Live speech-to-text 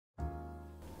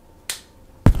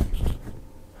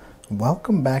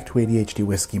Welcome back to ADHD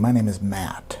Whiskey. My name is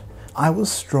Matt. I was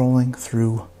strolling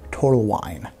through Total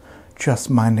Wine, just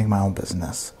minding my own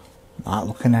business. Not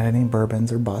looking at any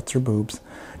bourbons or butts or boobs,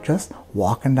 just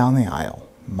walking down the aisle,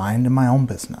 minding my own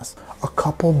business. A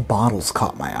couple bottles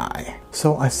caught my eye.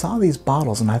 So I saw these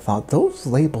bottles and I thought, those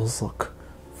labels look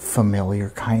familiar,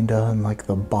 kinda, and like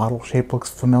the bottle shape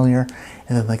looks familiar,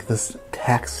 and then like this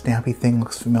tax stampy thing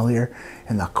looks familiar,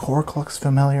 and the cork looks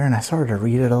familiar, and I started to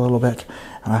read it a little bit,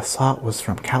 and I saw it was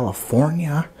from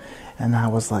California, and I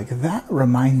was like, that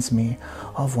reminds me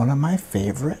of one of my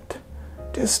favorite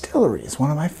distilleries, one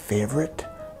of my favorite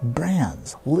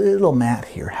brands. Little Matt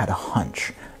here had a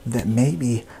hunch that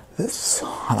maybe this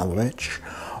son of a bitch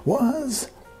was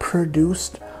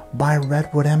produced by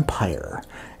Redwood Empire.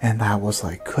 And I was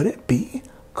like, could it be?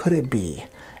 Could it be?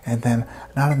 And then,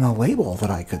 not on the label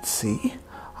that I could see,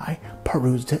 I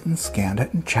perused it and scanned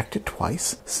it and checked it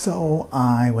twice. So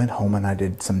I went home and I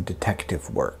did some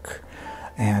detective work.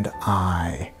 And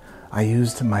I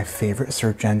used my favorite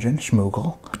search engine,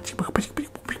 Schmoogle.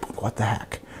 What the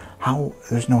heck? How?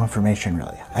 There's no information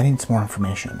really. I need some more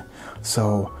information.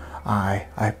 So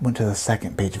I went to the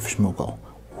second page of Schmoogle.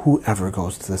 Whoever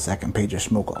goes to the second page of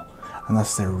Schmoogle,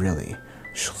 unless they're really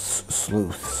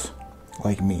sleuths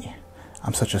like me.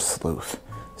 I'm such a sleuth.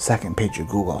 Second page of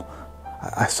Google.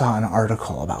 I saw an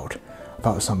article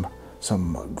about some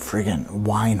friggin'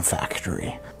 wine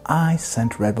factory. I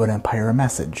sent Redwood Empire a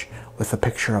message with a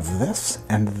picture of this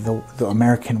and the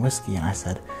American whiskey, and I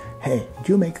said, hey,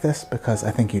 do you make this? Because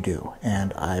I think you do.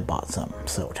 And I bought some,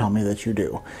 so tell me that you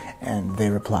do. And they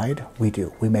replied, we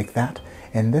do. We make that.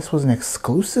 And this was an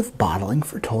exclusive bottling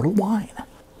for Total Wine.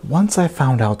 Once I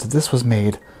found out that this was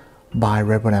made by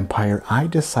Redwood Empire, I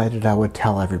decided I would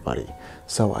tell everybody.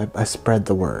 So I spread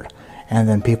the word. And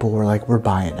then people were like, we're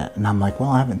buying it. And I'm like, well,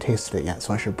 I haven't tasted it yet,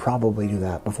 so I should probably do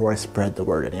that before I spread the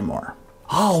word anymore.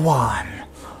 All one,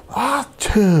 all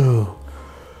two,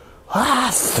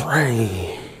 all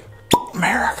three.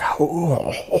 America.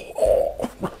 Oh,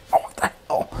 what the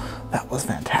hell? That was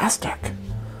fantastic.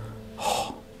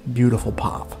 Oh, beautiful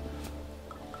pop.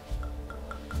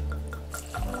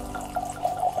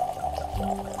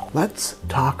 Let's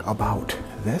talk about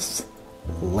this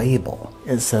label.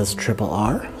 It says triple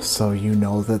R, so you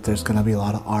know that there's going to be a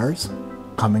lot of R's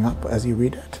coming up as you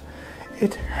read it.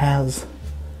 It has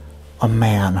a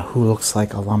man who looks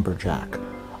like a lumberjack.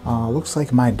 Looks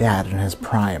like my dad in his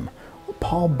prime.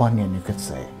 Paul Bunyan, you could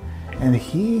say. And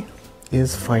he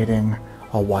is fighting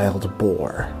a wild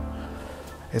boar.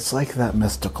 It's like that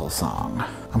mystical song.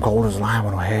 I'm cold as a lion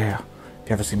with no hair. If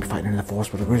you ever see me fighting in the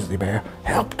forest with a grizzly bear,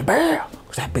 help the bear,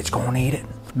 because that bitch gonna eat it.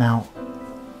 Now,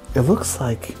 it looks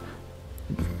like,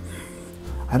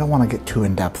 I don't want to get too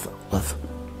in-depth with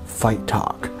fight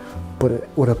talk, but it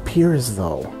would appear as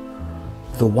though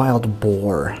the wild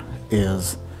boar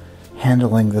is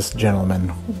handling this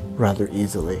gentleman rather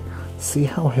easily. See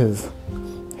how his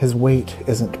weight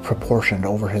isn't proportioned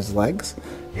over his legs?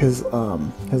 His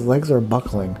legs are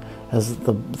buckling as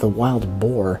the wild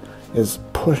boar is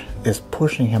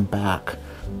pushing him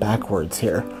backwards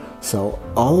here. So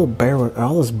all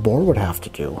this boar would have to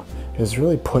do is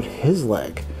really put his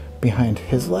leg behind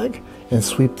his leg and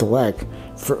sweep the leg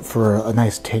for a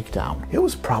nice takedown. It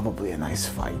was probably a nice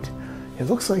fight. It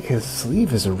looks like his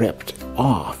sleeve is ripped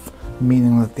off,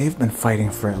 meaning that they've been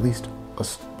fighting for at least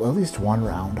one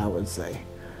round, I would say.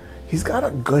 He's got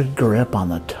a good grip on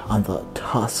the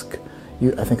tusk.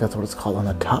 I think that's what it's called, on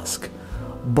the tusk.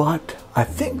 But I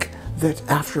think that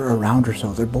after a round or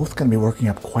so, they're both going to be working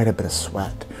up quite a bit of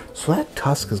sweat. So that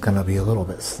tusk is going to be a little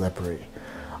bit slippery.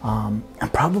 I'm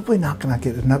probably not going to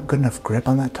get good enough grip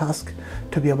on that tusk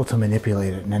to be able to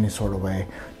manipulate it in any sort of way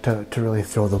to really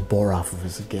throw the boar off of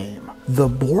his game. The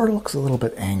boar looks a little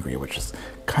bit angry, which is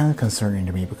kind of concerning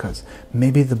to me because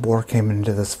maybe the boar came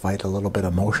into this fight a little bit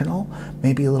emotional,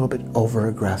 maybe a little bit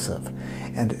over-aggressive.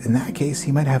 And in that case,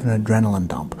 he might have an adrenaline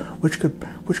dump, which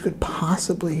could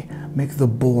possibly make the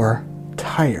boar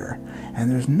tire.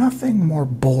 And there's nothing more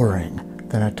boring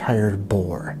than a tired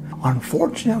boar.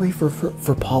 Unfortunately for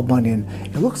Paul Bunyan,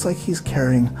 it looks like he's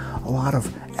carrying a lot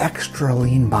of extra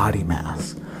lean body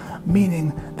mass,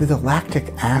 meaning that the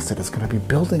lactic acid is going to be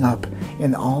building up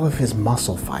in all of his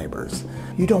muscle fibers.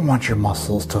 You don't want your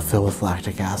muscles to fill with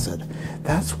lactic acid.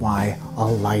 That's why a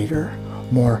lighter,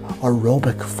 more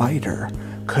aerobic fighter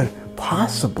could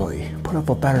possibly put up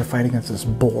a better fight against this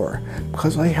boar,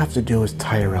 because all you have to do is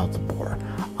tire out the boar,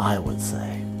 I would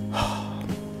say.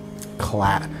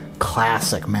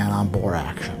 Classic man on boar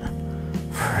action.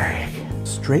 Frig.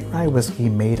 Straight rye whiskey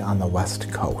made on the West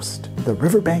Coast. The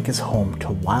riverbank is home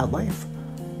to wildlife,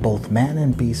 both man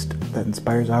and beast that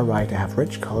inspires our rye to have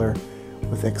rich color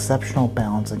with exceptional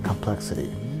balance and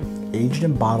complexity. Aged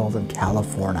and bottled in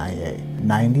California,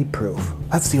 90 proof.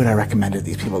 Let's see what I recommended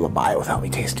these people to buy without me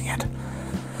tasting it.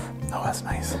 Oh, that's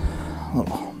nice. A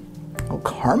little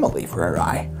caramely for a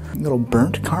rye. A little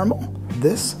burnt caramel.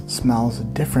 This smells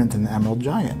different than the Emerald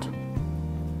Giant.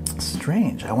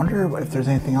 Strange. I wonder if there's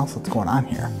anything else that's going on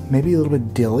here. Maybe a little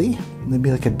bit dilly.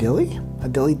 Maybe like a dilly? A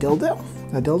dilly dildo?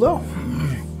 A dildo?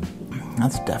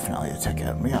 That's definitely a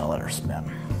ticket. We gotta let her spin.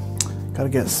 Gotta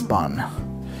get it spun.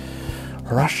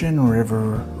 Russian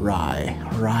River Rye.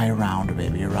 Rye around,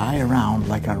 baby. Rye around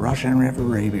like a Russian River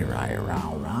baby. Rye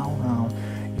around, round, round.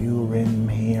 You ridden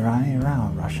me rye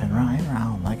around. Russian rye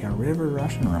around like a river.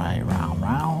 Russian rye round,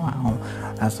 round, round.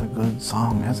 That's a good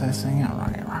song as I sing it.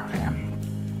 Rye, rye.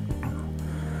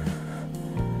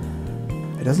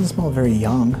 It doesn't smell very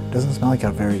young. It doesn't smell like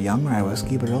a very young rye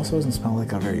whiskey, but it also doesn't smell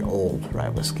like a very old rye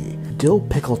whiskey. Dill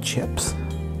pickle chips.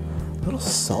 A little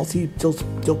salty dill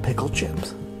pickle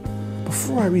chips.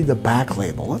 Before I read the back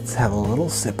label, let's have a little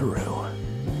sipperoo.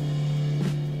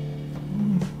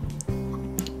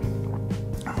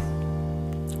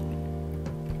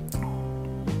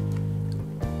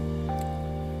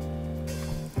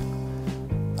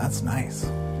 That's nice.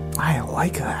 I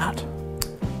like that.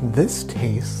 This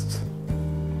tastes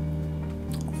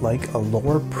like a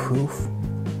lower proof.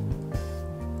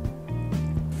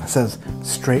 It says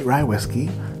straight rye whiskey,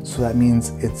 so that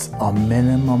means it's a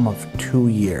minimum of 2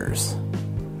 years.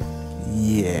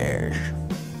 Yes.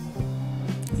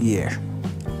 Yeah.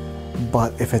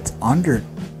 But if it's under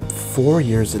 4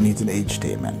 years, it needs an age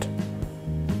statement.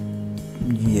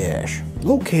 Yes.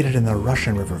 Located in the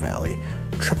Russian River Valley,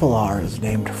 Triple R is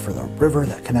named for the river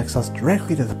that connects us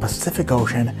directly to the Pacific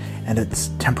Ocean and its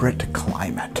temperate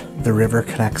climate. The river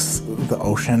connects the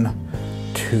ocean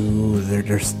to their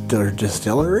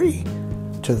distillery,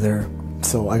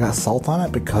 so I got salt on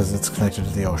it because it's connected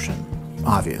to the ocean,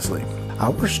 obviously.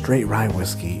 Our straight rye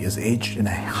whiskey is aged in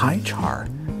a high char,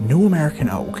 new American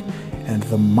oak, and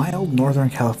the mild Northern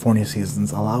California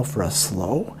seasons allow for a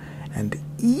slow and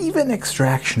even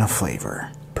extraction of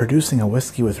flavor, producing a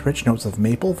whiskey with rich notes of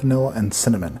maple, vanilla, and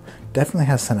cinnamon. Definitely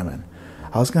has cinnamon.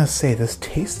 I was gonna say this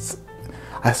tastes.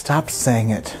 I stopped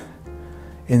saying it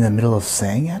in the middle of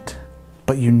saying it,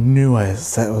 but you knew I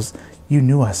said it was. You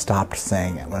knew I stopped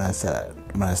saying it when I said it.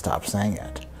 When I stopped saying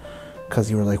it, because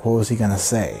you were like, "What was he gonna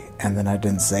say?" And then I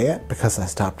didn't say it because I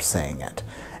stopped saying it,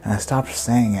 and I stopped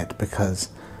saying it because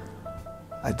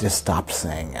I just stopped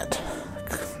saying it.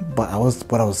 But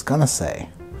what I was gonna say,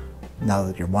 now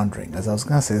that you're wondering, is I was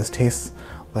gonna say this tastes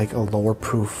like a lower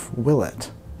proof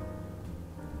Willet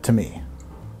to me.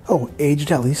 Oh,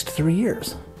 aged at least 3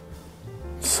 years.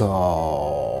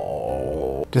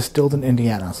 So distilled in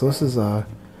Indiana. So this is a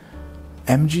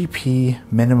MGP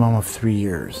minimum of 3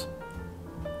 years.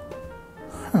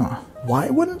 Huh. Why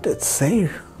wouldn't it say,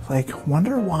 like,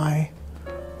 wonder why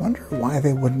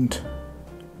they wouldn't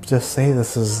just say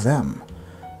this is them?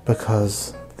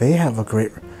 Because they have a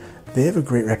great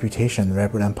reputation, the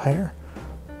Redwood Empire,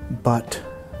 but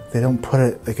they don't put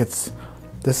it, like,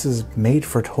 this is made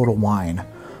for Total Wine,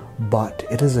 but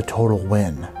it is a total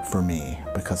win for me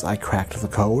because I cracked the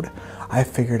code. I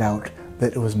figured out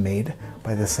that it was made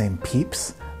by the same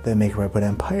peeps that make Redwood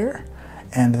Empire,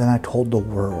 and then I told the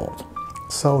world.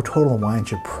 So Total Wine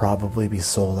should probably be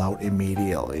sold out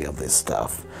immediately of this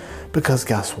stuff, because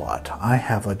guess what? I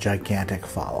have a gigantic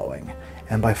following,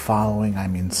 and by following I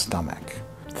mean stomach.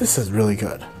 This is really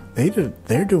good.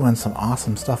 They're doing some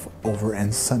awesome stuff over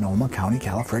in Sonoma County,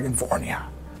 California.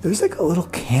 There's like a little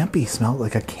campy smell,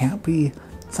 like a campy.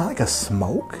 It's not like a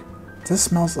smoke. This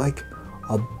smells like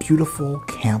a beautiful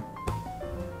camp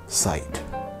site,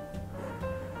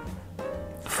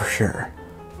 for sure.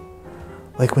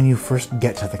 Like when you first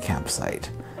get to the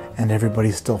campsite and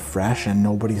everybody's still fresh and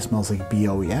nobody smells like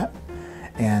BO yet,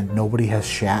 and nobody has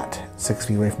shat 6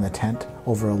 feet away from the tent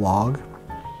over a log.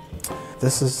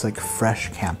 This is like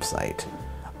fresh campsite,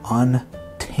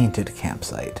 untainted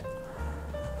campsite,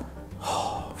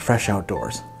 fresh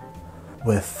outdoors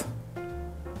with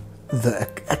the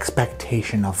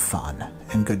expectation of fun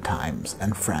and good times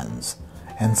and friends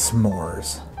and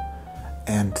s'mores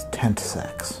and tent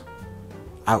sex.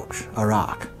 Ouch, a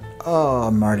rock. Oh,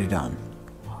 I'm already done.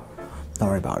 Don't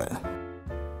worry about it.